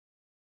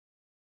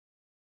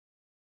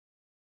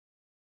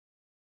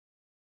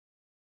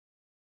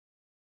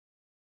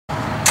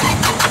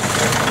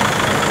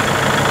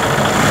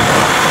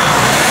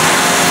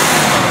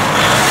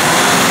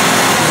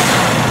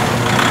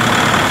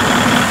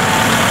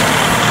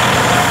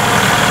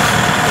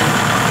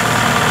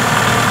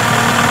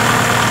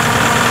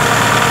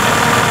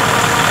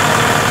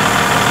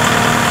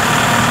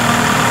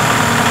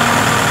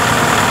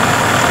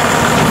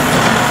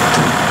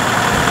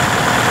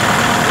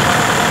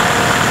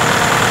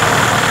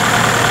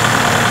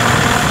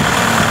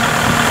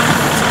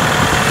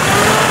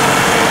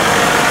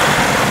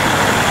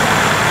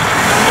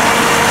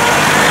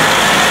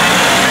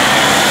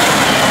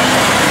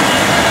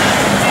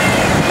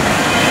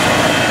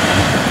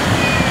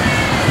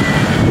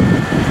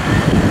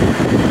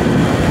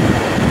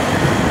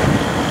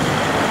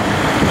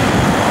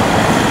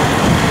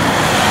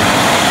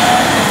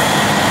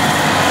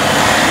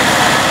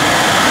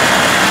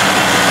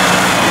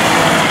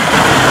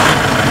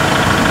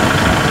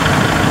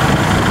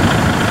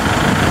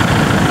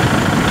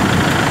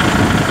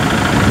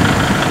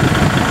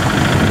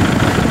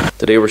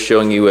Today we're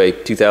showing you a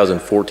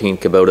 2014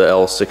 Kubota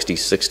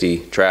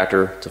L6060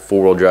 tractor. It's a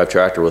four-wheel drive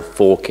tractor with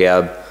full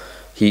cab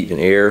heat and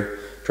air.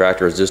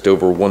 Tractor is just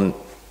over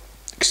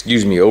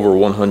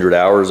 100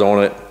 hours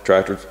on it.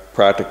 Tractor's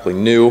practically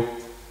new.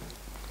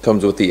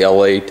 Comes with the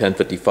LA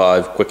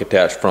 1055 quick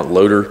attach front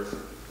loader.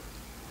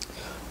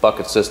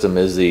 Bucket system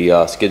is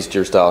the skid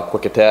steer style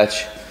quick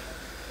attach.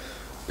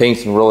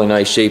 Paint's in really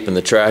nice shape in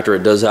the tractor.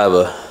 It does have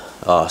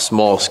a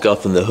small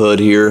scuff in the hood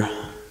here.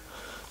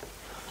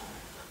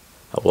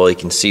 Well, you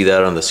can see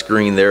that on the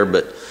screen there,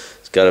 but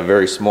it's got a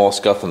very small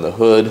scuff in the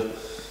hood.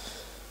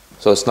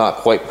 So it's not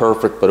quite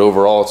perfect, but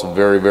overall it's a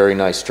very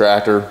nice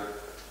tractor.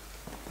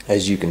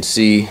 As you can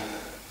see,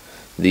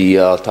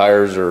 the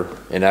tires are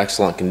in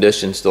excellent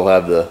condition. Still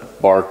have the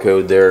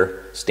barcode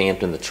there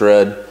stamped in the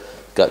tread.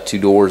 Got two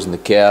doors in the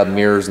cab,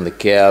 mirrors in the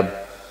cab.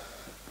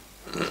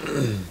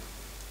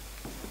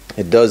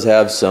 It does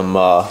have some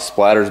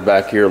splatters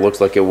back here. It looks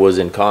like it was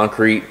in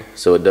concrete,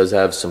 so it does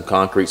have some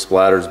concrete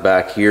splatters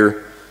back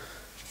here.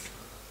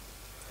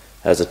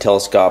 Has a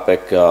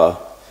telescopic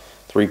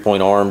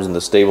 3-point arms and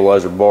the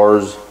stabilizer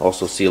bars.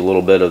 Also see a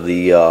little bit of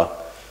the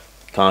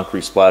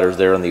concrete splatters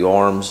there on the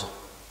arms.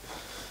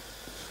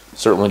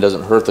 Certainly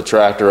doesn't hurt the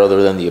tractor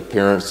other than the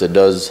appearance. It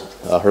does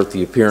hurt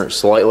the appearance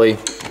slightly.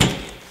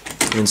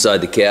 Inside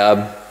the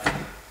cab,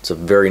 it's a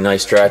very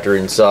nice tractor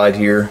inside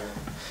here.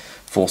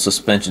 Full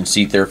suspension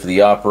seat there for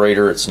the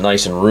operator. It's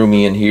nice and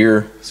roomy in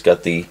here. It's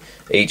got the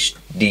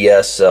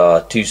HDS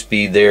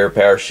 2-speed there,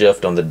 power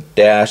shift on the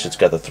dash. It's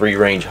got the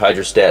 3-range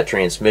HST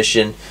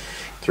transmission.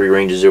 3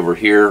 ranges over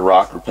here,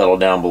 rocker pedal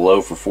down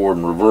below for forward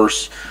and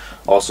reverse.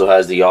 Also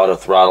has the auto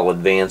throttle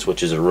advance,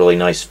 which is a really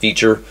nice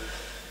feature.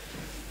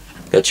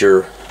 Got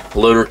your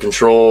loader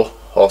control.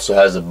 Also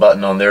has a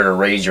button on there to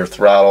raise your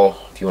throttle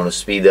if you want to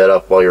speed that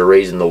up while you're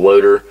raising the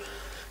loader.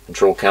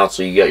 Control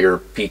console, you got your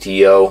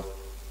PTO,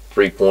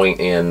 3-point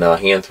and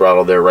hand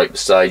throttle there right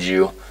beside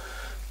you.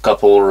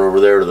 Cup holder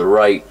over there to the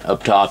right.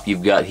 Up top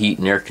you've got heat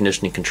and air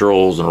conditioning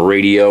controls and a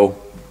radio.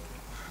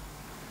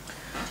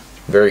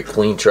 Very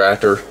clean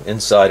tractor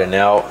inside and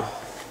out.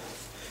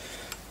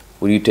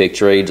 We do take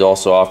trades,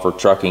 also offer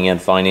trucking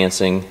and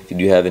financing. If you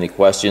do have any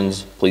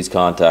questions, please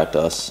contact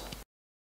us.